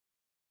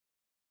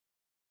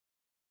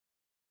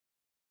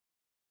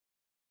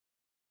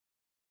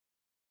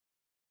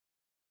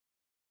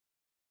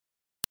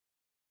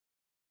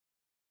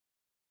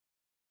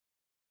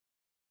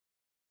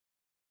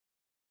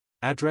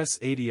Address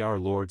 80. Our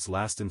Lord's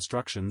last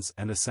instructions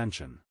and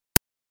Ascension.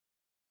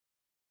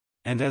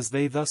 And as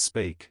they thus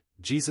spake,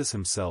 Jesus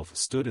himself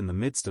stood in the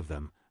midst of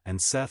them, and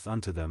saith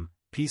unto them,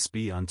 Peace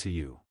be unto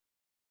you.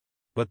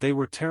 But they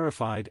were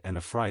terrified and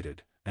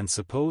affrighted, and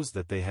supposed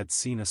that they had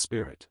seen a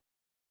spirit.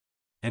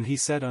 And he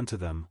said unto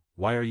them,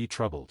 Why are ye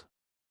troubled?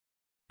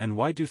 And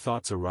why do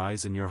thoughts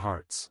arise in your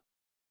hearts?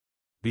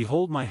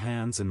 Behold my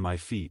hands and my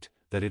feet,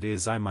 that it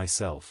is I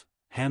myself.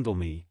 Handle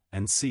me,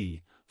 and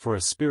see, for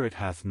a spirit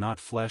hath not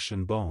flesh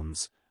and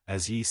bones,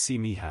 as ye see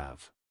me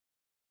have.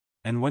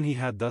 And when he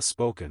had thus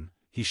spoken,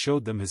 he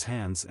showed them his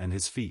hands and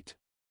his feet.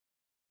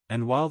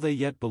 And while they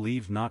yet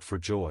believed not for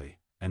joy,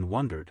 and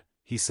wondered,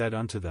 he said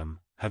unto them,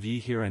 Have ye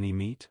here any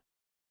meat?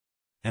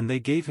 And they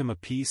gave him a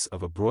piece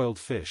of a broiled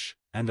fish,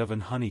 and of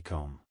an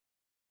honeycomb.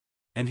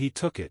 And he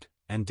took it,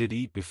 and did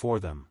eat before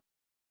them.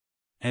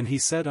 And he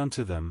said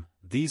unto them,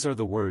 These are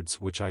the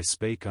words which I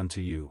spake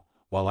unto you,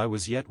 while I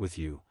was yet with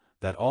you,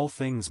 that all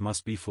things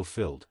must be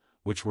fulfilled,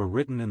 which were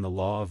written in the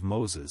law of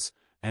Moses,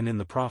 and in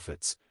the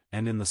prophets,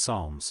 and in the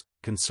Psalms,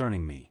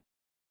 concerning me.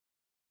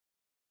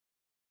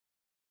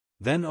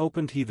 Then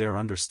opened he their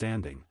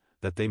understanding,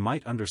 that they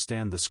might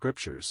understand the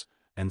Scriptures,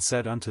 and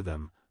said unto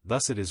them,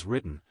 Thus it is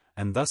written,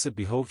 and thus it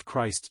behoved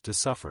Christ to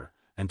suffer,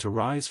 and to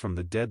rise from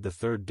the dead the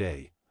third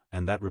day,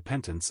 and that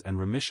repentance and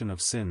remission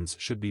of sins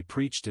should be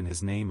preached in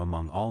his name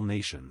among all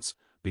nations,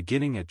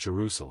 beginning at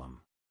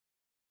Jerusalem.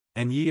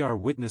 And ye are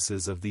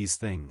witnesses of these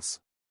things.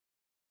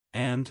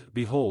 And,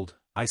 behold,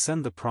 I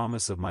send the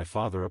promise of my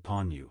Father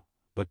upon you,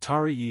 but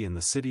tarry ye in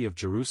the city of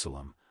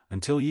Jerusalem,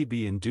 until ye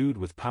be endued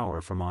with power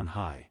from on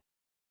high.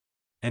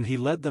 And he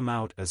led them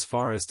out as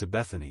far as to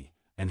Bethany,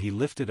 and he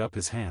lifted up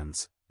his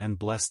hands, and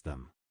blessed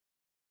them.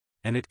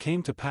 And it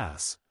came to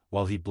pass,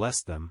 while he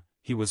blessed them,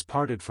 he was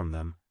parted from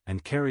them,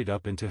 and carried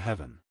up into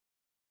heaven.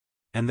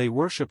 And they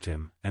worshipped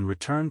him, and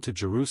returned to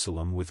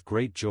Jerusalem with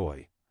great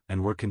joy,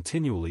 and were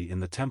continually in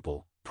the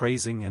temple,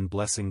 praising and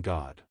blessing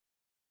God.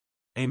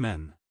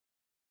 Amen.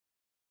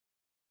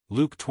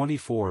 Luke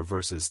 24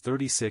 verses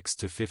 36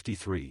 to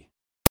 53.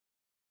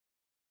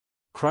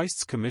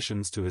 Christ's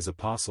commissions to his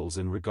apostles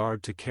in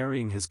regard to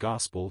carrying his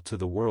gospel to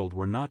the world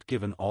were not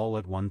given all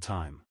at one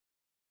time.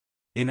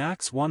 In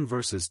Acts 1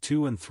 verses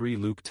 2 and 3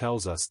 Luke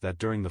tells us that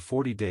during the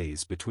 40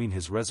 days between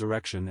his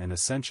resurrection and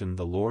ascension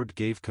the Lord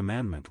gave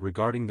commandment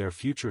regarding their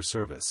future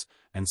service,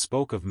 and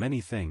spoke of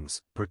many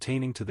things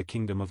pertaining to the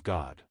kingdom of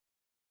God.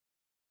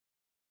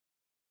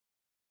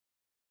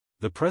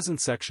 The present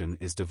section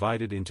is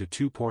divided into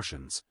two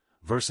portions.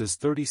 Verses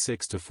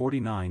 36 to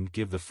 49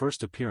 give the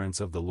first appearance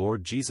of the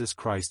Lord Jesus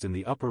Christ in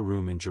the upper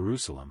room in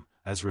Jerusalem,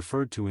 as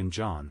referred to in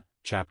John,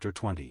 chapter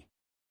 20.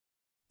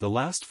 The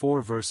last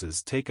 4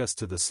 verses take us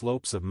to the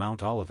slopes of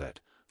Mount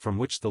Olivet, from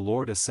which the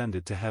Lord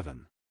ascended to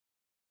heaven.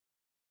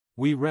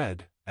 We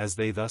read, As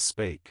they thus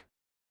spake.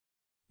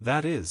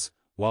 That is,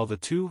 while the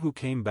two who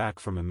came back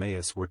from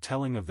Emmaus were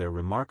telling of their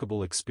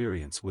remarkable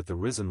experience with the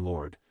risen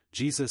Lord,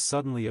 Jesus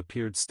suddenly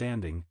appeared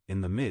standing in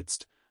the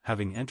midst,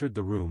 having entered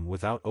the room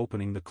without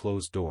opening the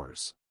closed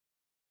doors.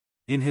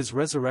 In his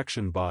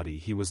resurrection body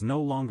he was no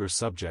longer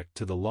subject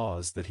to the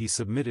laws that he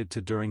submitted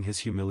to during his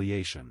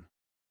humiliation.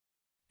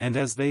 And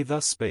as they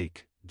thus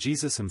spake,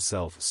 Jesus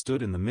himself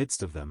stood in the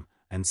midst of them,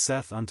 and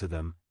saith unto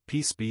them,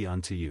 Peace be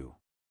unto you.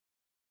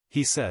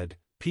 He said,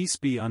 Peace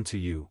be unto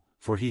you,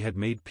 for he had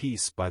made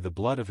peace by the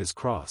blood of his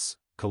cross,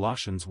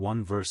 Colossians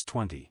 1 verse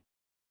 20.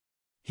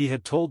 He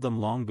had told them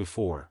long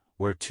before,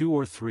 Where 2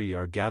 or 3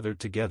 are gathered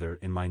together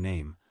in my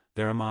name,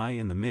 there am I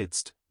in the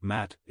midst,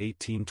 Matt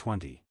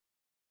 18:20.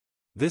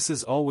 This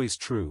is always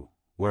true,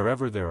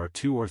 wherever there are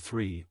 2 or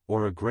 3,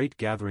 or a great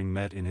gathering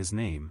met in his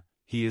name,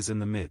 he is in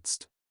the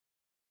midst.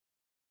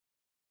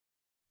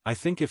 I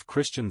think if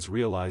Christians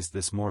realized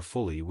this more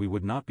fully we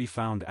would not be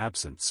found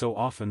absent so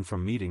often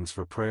from meetings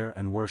for prayer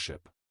and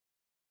worship.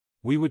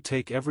 We would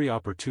take every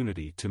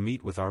opportunity to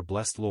meet with our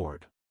blessed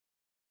Lord.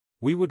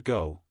 We would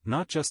go,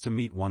 not just to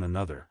meet one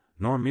another,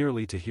 nor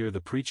merely to hear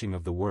the preaching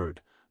of the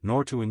word,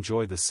 nor to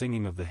enjoy the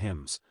singing of the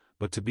hymns,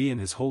 but to be in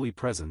his holy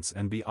presence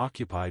and be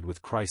occupied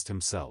with Christ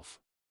himself.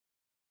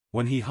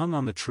 When he hung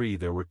on the tree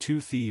there were 2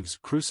 thieves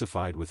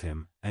crucified with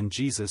him, and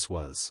Jesus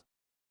was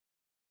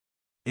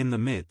in the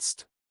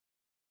midst.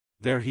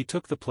 There he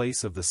took the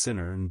place of the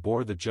sinner and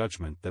bore the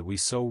judgment that we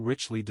so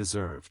richly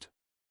deserved.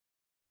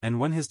 And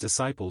when his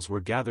disciples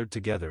were gathered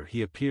together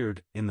he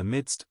appeared in the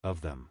midst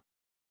of them.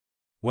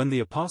 When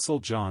the Apostle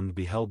John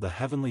beheld the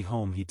heavenly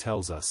home he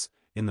tells us,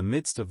 in the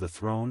midst of the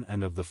throne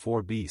and of the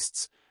 4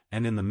 beasts,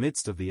 and in the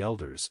midst of the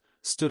elders,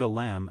 stood a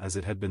lamb as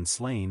it had been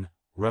slain,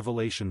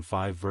 Revelation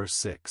 5 verse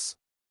 6.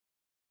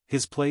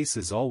 His place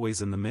is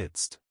always in the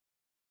midst.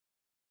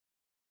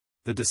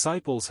 The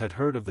disciples had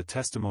heard of the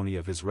testimony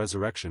of his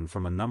resurrection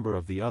from a number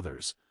of the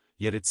others,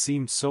 yet it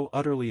seemed so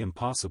utterly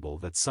impossible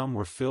that some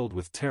were filled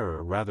with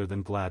terror rather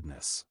than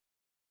gladness.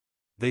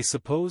 They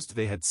supposed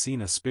they had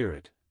seen a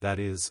spirit, that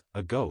is,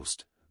 a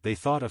ghost. They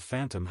thought a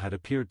phantom had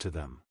appeared to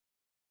them.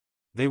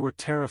 They were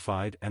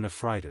terrified and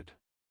affrighted.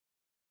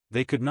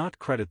 They could not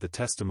credit the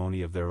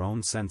testimony of their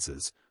own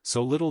senses,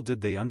 so little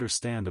did they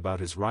understand about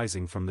his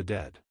rising from the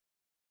dead.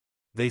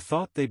 They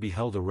thought they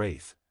beheld a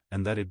wraith,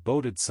 and that it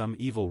boded some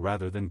evil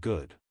rather than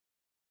good.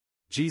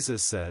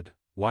 Jesus said,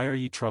 "Why are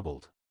ye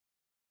troubled?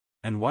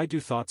 And why do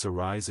thoughts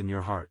arise in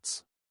your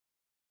hearts?"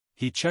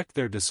 He checked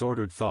their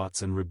disordered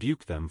thoughts and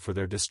rebuked them for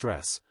their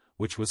distress,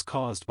 which was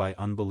caused by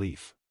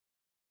unbelief.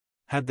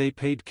 Had they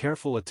paid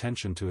careful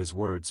attention to his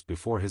words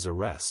before his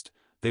arrest,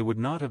 they would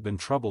not have been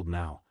troubled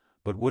now,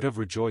 but would have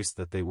rejoiced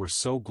that they were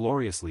so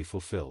gloriously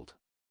fulfilled.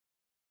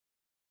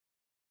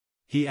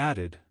 He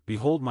added,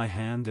 "Behold my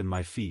hand and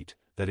my feet,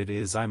 that it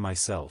is I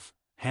myself,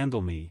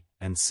 handle me,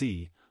 and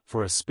see,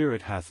 for a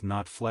spirit hath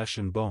not flesh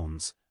and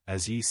bones,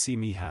 as ye see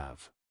me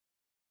have."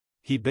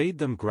 He bade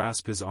them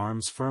grasp his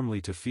arms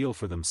firmly to feel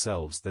for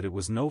themselves that it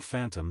was no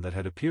phantom that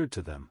had appeared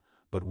to them,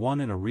 but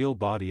one in a real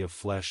body of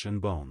flesh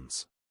and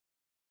bones.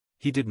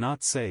 He did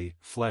not say,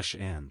 flesh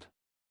and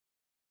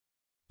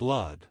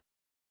blood.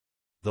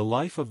 The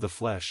life of the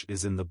flesh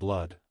is in the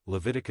blood,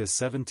 Leviticus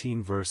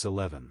 17 verse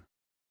 11.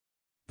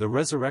 The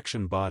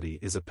resurrection body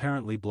is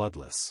apparently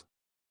bloodless.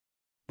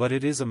 But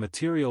it is a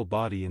material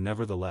body and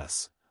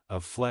nevertheless,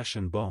 of flesh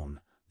and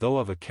bone, though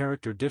of a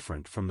character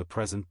different from the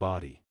present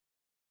body.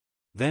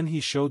 Then he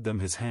showed them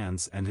his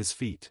hands and his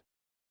feet.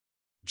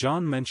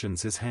 John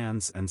mentions his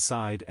hands and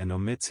side and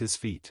omits his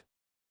feet.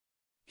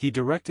 He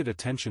directed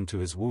attention to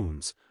his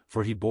wounds,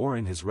 for he bore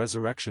in his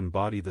resurrection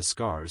body the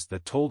scars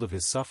that told of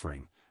his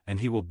suffering, and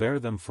he will bear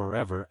them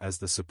forever as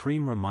the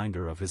supreme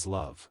reminder of his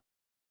love.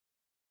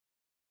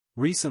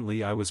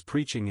 Recently I was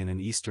preaching in an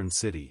eastern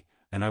city,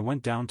 and I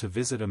went down to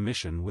visit a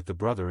mission with the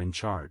brother in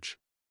charge.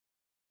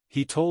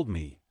 He told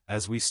me,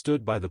 as we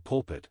stood by the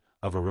pulpit,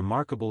 of a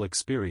remarkable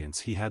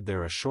experience he had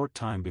there a short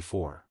time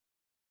before.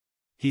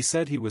 He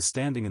said he was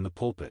standing in the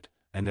pulpit,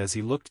 and as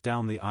he looked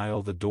down the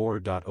aisle the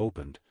door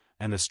opened,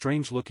 and a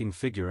strange-looking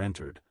figure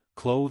entered,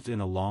 clothed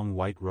in a long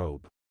white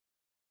robe.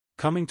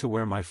 Coming to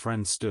where my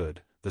friend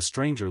stood, the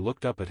stranger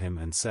looked up at him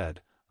and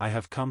said, "I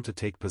have come to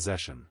take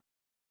possession.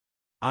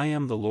 I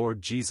am the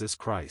Lord Jesus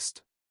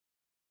Christ."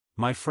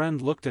 My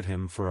friend looked at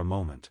him for a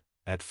moment.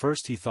 At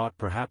first he thought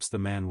perhaps the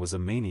man was a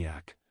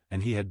maniac,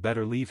 and he had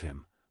better leave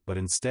him, but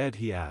instead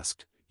he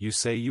asked, "You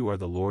say you are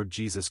the Lord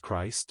Jesus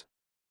Christ?"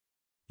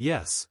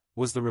 "Yes,"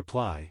 was the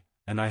reply,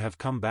 "and I have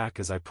come back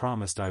as I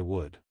promised I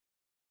would."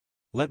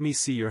 "Let me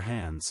see your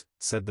hands,"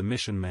 said the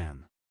mission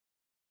man.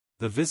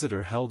 The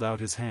visitor held out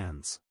his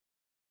hands.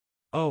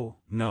 "Oh,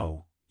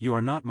 no, you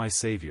are not my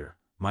Savior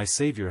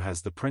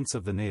has the prints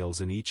of the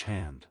nails in each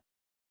hand."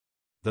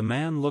 The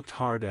man looked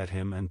hard at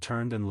him and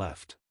turned and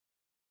left.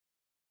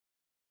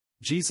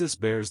 Jesus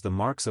bears the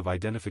marks of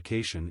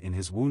identification in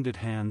his wounded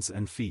hands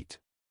and feet.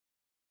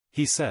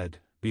 He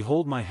said,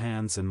 "Behold my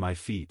hands and my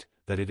feet,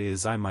 that it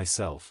is I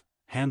myself,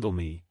 handle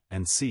me,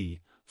 and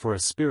see, for a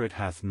spirit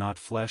hath not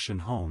flesh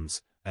and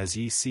bones, as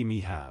ye see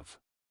me have."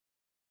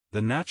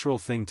 The natural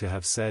thing to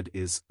have said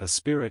is, "A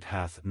spirit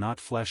hath not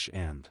flesh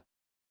and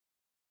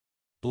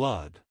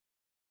blood."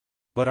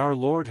 But our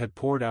Lord had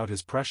poured out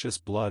his precious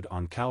blood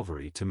on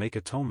Calvary to make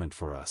atonement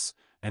for us,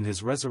 and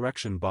his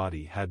resurrection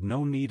body had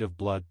no need of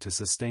blood to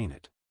sustain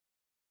it.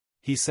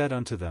 He said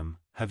unto them,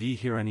 "Have ye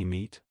here any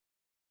meat?"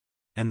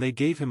 And they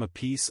gave him a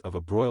piece of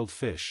a broiled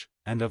fish,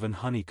 and of an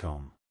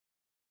honeycomb.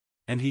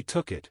 And he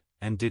took it,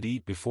 and did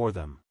eat before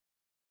them.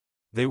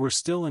 They were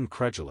still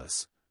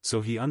incredulous,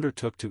 so he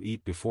undertook to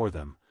eat before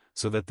them,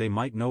 so that they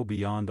might know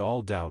beyond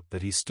all doubt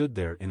that he stood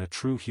there in a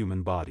true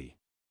human body.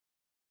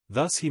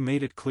 Thus he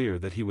made it clear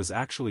that he was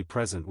actually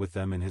present with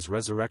them in his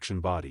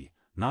resurrection body,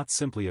 not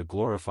simply a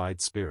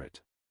glorified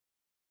spirit.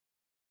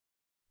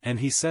 And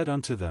he said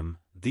unto them,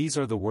 "These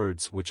are the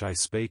words which I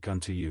spake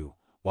unto you,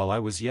 while I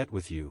was yet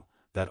with you,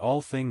 that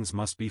all things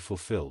must be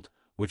fulfilled,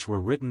 which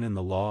were written in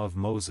the law of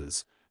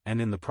Moses,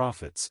 and in the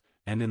prophets,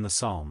 and in the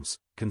Psalms,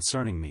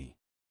 concerning me."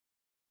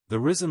 The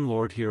risen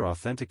Lord here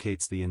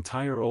authenticates the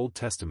entire Old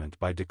Testament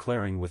by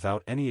declaring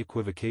without any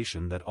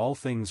equivocation that all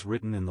things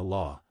written in the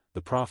law,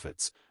 the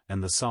prophets,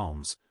 and the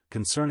Psalms,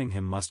 concerning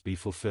him must be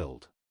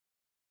fulfilled.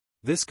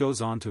 This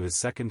goes on to his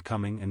second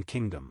coming and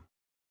kingdom.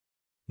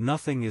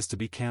 Nothing is to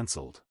be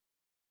cancelled.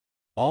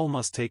 All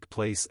must take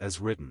place as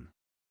written.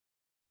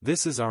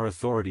 This is our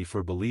authority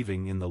for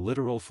believing in the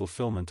literal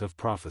fulfillment of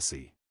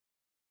prophecy.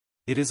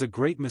 It is a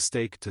great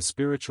mistake to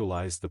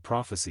spiritualize the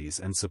prophecies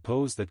and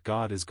suppose that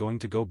God is going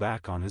to go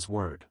back on his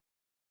word.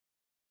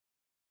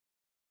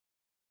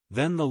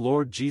 Then the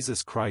Lord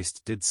Jesus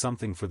Christ did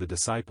something for the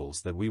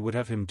disciples that we would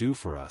have him do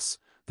for us,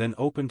 then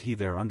opened he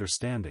their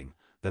understanding,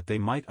 that they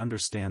might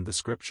understand the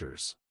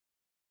Scriptures.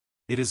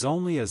 It is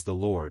only as the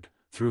Lord,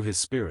 through his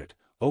Spirit,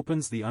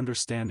 opens the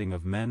understanding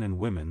of men and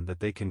women that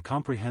they can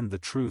comprehend the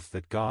truth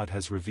that God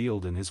has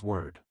revealed in his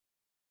word.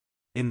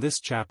 In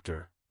this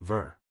chapter,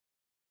 ver.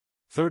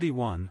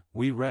 31,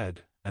 we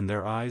read, "And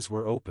their eyes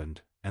were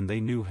opened, and they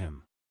knew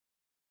him."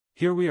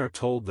 Here we are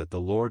told that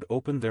the Lord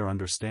opened their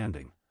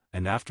understanding,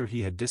 and after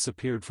he had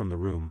disappeared from the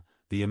room,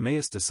 the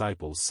Emmaus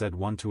disciples said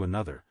one to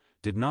another,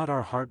 "Did not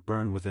our heart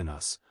burn within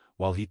us,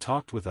 while he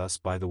talked with us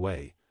by the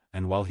way,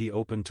 and while he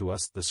opened to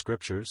us the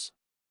Scriptures?"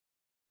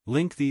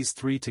 Link these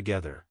three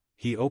together: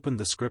 he opened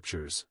the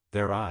scriptures,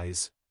 their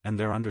eyes, and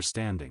their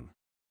understanding.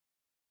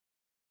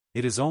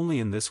 It is only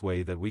in this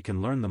way that we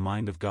can learn the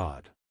mind of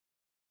God.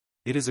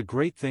 It is a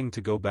great thing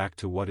to go back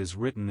to what is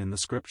written in the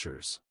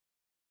scriptures.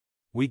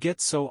 We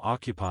get so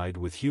occupied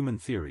with human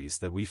theories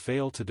that we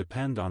fail to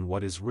depend on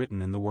what is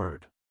written in the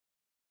Word.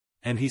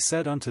 And he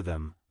said unto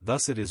them,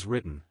 Thus it is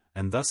written,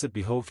 and thus it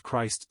behoved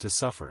Christ to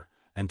suffer,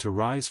 and to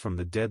rise from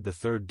the dead the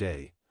third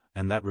day,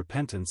 and that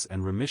repentance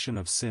and remission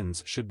of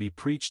sins should be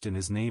preached in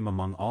his name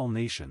among all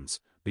nations,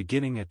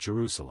 beginning at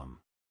Jerusalem.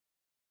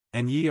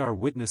 And ye are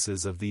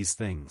witnesses of these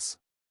things.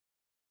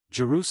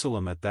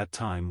 Jerusalem at that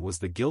time was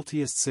the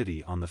guiltiest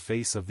city on the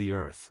face of the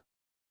earth.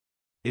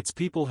 Its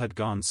people had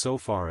gone so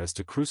far as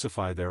to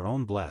crucify their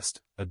own blessed,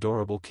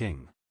 adorable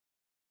king.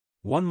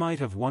 One might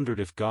have wondered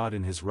if God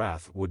in his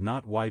wrath would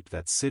not wipe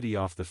that city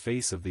off the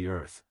face of the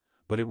earth,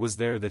 but it was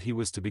there that he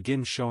was to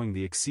begin showing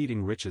the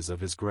exceeding riches of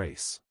his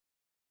grace.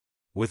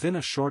 Within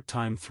a short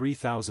time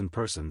 3,000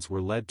 persons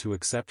were led to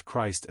accept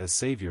Christ as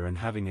Savior, and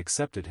having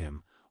accepted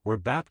him, were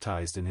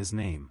baptized in his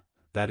name,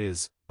 that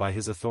is, by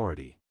his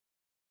authority.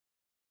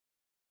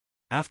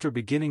 After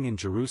beginning in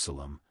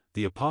Jerusalem,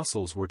 the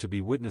apostles were to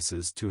be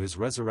witnesses to his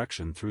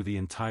resurrection through the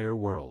entire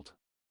world.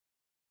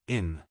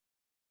 In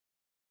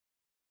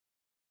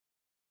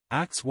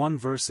Acts 1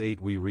 verse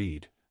 8 we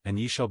read, And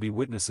ye shall be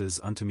witnesses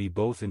unto me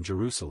both in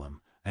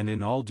Jerusalem, and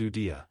in all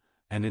Judea,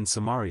 and in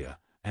Samaria,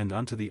 and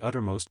unto the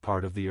uttermost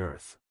part of the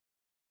earth.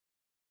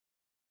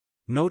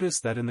 Notice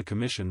that in the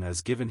commission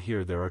as given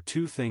here there are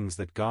two things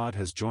that God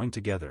has joined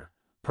together: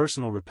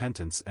 personal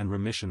repentance and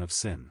remission of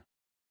sin.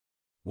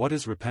 What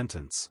is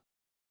repentance?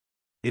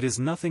 It is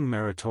nothing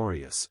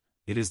meritorious,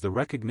 it is the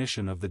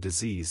recognition of the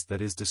disease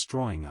that is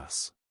destroying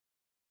us.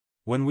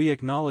 When we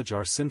acknowledge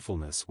our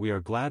sinfulness, we are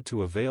glad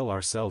to avail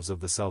ourselves of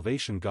the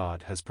salvation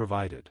God has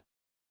provided.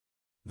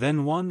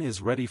 Then one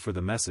is ready for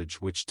the message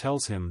which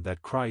tells him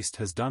that Christ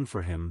has done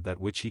for him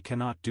that which he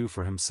cannot do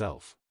for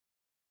himself.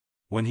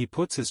 When he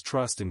puts his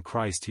trust in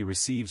Christ, he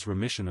receives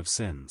remission of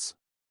sins.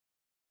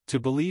 To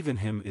believe in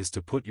him is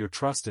to put your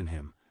trust in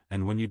him,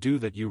 and when you do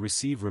that you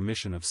receive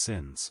remission of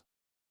sins.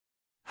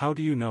 How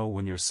do you know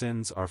when your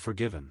sins are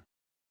forgiven?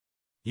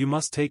 You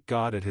must take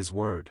God at his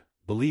word,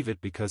 believe it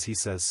because he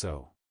says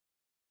so.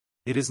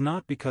 It is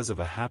not because of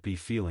a happy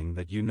feeling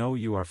that you know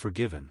you are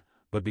forgiven,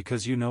 but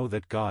because you know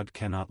that God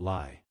cannot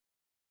lie.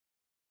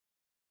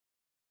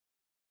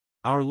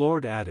 Our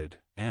Lord added,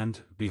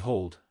 And,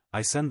 behold,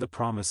 I send the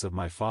promise of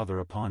my Father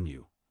upon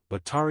you,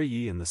 but tarry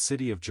ye in the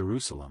city of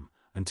Jerusalem,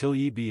 until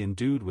ye be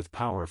endued with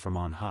power from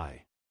on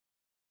high.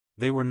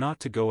 They were not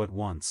to go at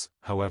once,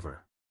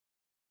 however.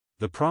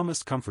 The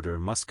promised Comforter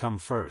must come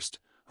first,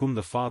 whom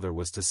the Father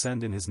was to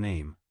send in his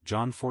name,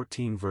 John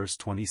 14 verse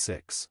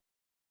 26.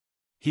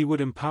 He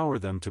would empower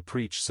them to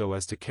preach so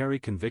as to carry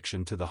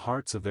conviction to the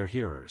hearts of their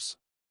hearers.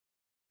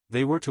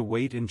 They were to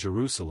wait in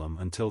Jerusalem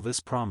until this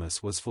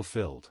promise was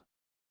fulfilled.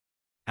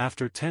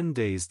 After 10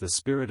 days the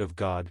Spirit of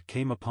God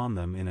came upon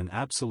them in an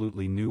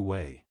absolutely new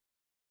way.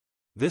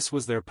 This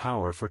was their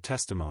power for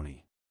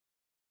testimony.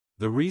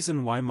 The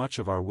reason why much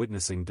of our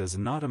witnessing does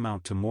not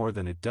amount to more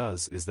than it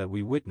does is that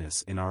we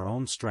witness in our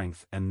own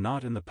strength and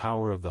not in the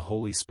power of the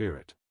Holy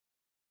Spirit.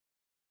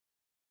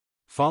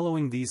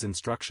 Following these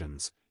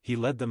instructions, he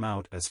led them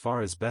out as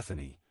far as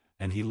Bethany,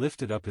 and he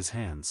lifted up his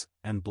hands,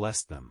 and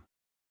blessed them.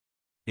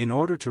 In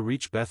order to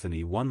reach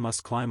Bethany one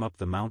must climb up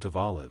the Mount of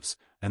Olives,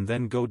 and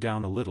then go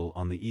down a little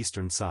on the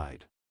eastern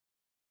side.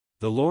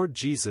 The Lord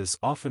Jesus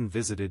often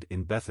visited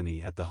in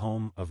Bethany at the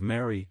home of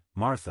Mary,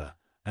 Martha,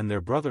 and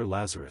their brother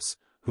Lazarus,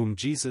 whom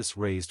Jesus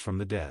raised from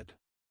the dead.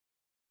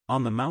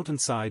 On the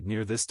mountainside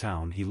near this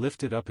town he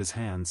lifted up his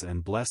hands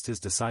and blessed his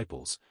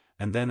disciples,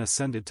 and then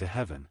ascended to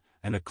heaven,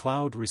 and a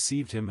cloud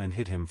received him and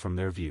hid him from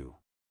their view.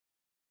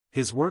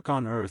 His work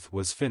on earth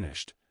was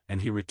finished,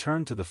 and he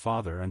returned to the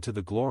Father and to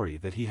the glory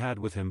that he had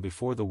with him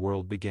before the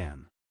world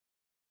began.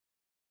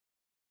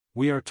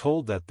 We are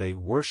told that they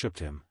worshipped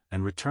him,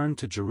 and returned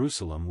to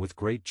Jerusalem with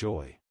great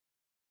joy.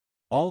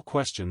 All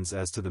questions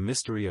as to the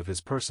mystery of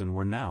his person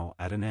were now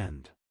at an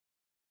end.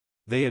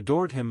 They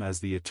adored him as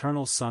the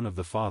eternal Son of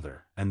the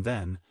Father, and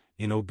then,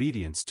 in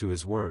obedience to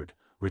his word,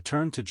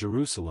 returned to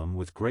Jerusalem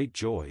with great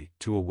joy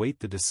to await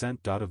the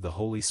descent of the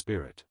Holy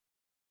Spirit.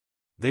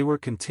 They were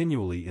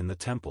continually in the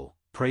temple,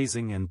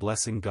 praising and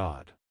blessing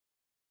God.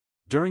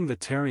 During the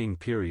tarrying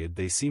period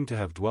they seem to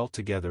have dwelt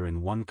together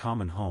in one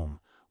common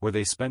home, where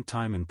they spent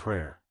time in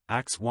prayer,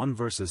 Acts 1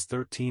 verses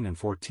 13 and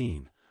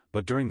 14,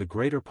 but during the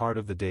greater part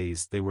of the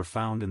days they were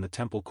found in the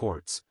temple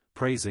courts,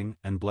 praising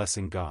and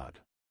blessing God.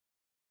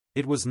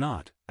 It was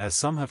not, as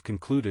some have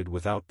concluded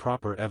without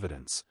proper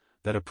evidence,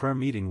 that a prayer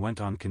meeting went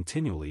on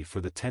continually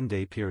for the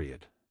 10-day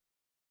period.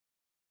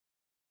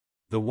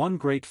 The one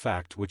great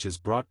fact which is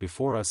brought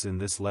before us in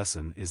this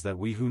lesson is that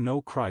we who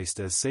know Christ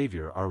as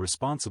Savior are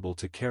responsible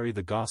to carry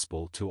the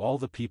gospel to all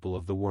the people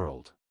of the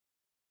world.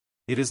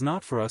 It is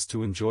not for us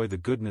to enjoy the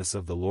goodness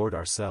of the Lord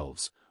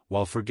ourselves,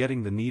 while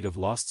forgetting the need of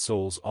lost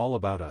souls all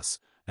about us,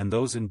 and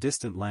those in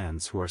distant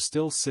lands who are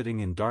still sitting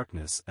in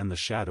darkness and the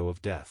shadow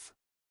of death.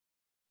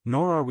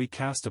 Nor are we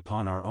cast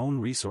upon our own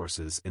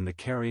resources in the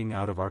carrying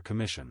out of our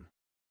commission.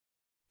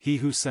 He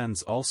who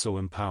sends also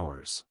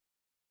empowers.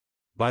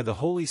 By the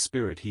Holy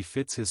Spirit he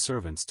fits his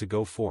servants to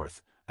go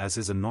forth, as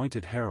his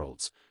anointed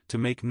heralds, to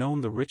make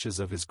known the riches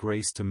of his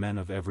grace to men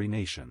of every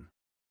nation.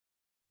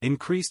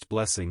 Increased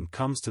blessing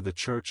comes to the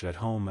church at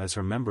home as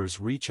her members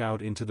reach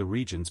out into the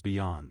regions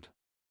beyond.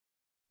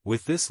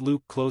 With this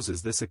Luke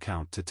closes this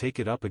account to take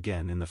it up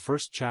again in the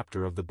first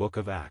chapter of the book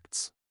of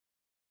Acts.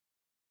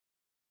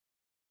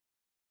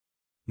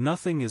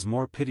 Nothing is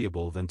more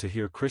pitiable than to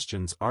hear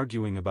Christians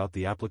arguing about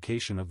the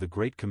application of the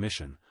Great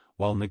Commission,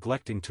 while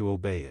neglecting to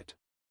obey it.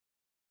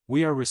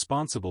 We are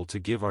responsible to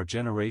give our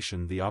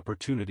generation the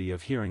opportunity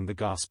of hearing the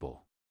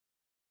gospel.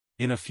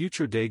 In a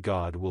future day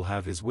God will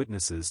have his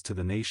witnesses to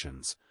the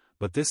nations,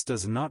 but this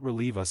does not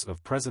relieve us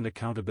of present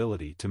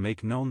accountability to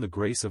make known the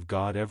grace of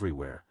God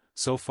everywhere,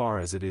 so far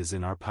as it is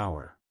in our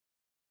power.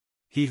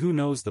 He who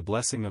knows the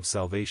blessing of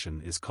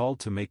salvation is called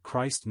to make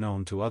Christ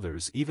known to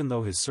others even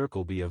though his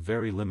circle be a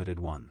very limited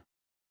one.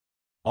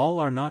 All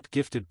are not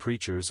gifted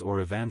preachers or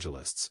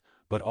evangelists,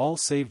 but all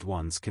saved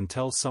ones can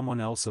tell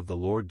someone else of the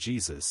Lord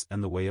Jesus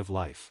and the way of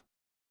life.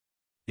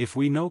 If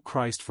we know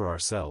Christ for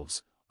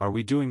ourselves, are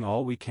we doing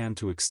all we can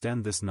to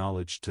extend this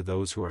knowledge to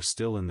those who are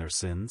still in their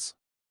sins?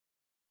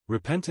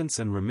 Repentance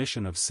and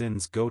remission of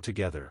sins go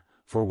together,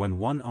 for when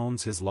one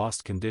owns his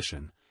lost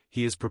condition,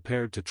 he is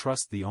prepared to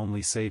trust the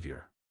only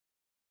Savior.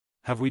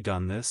 Have we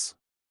done this?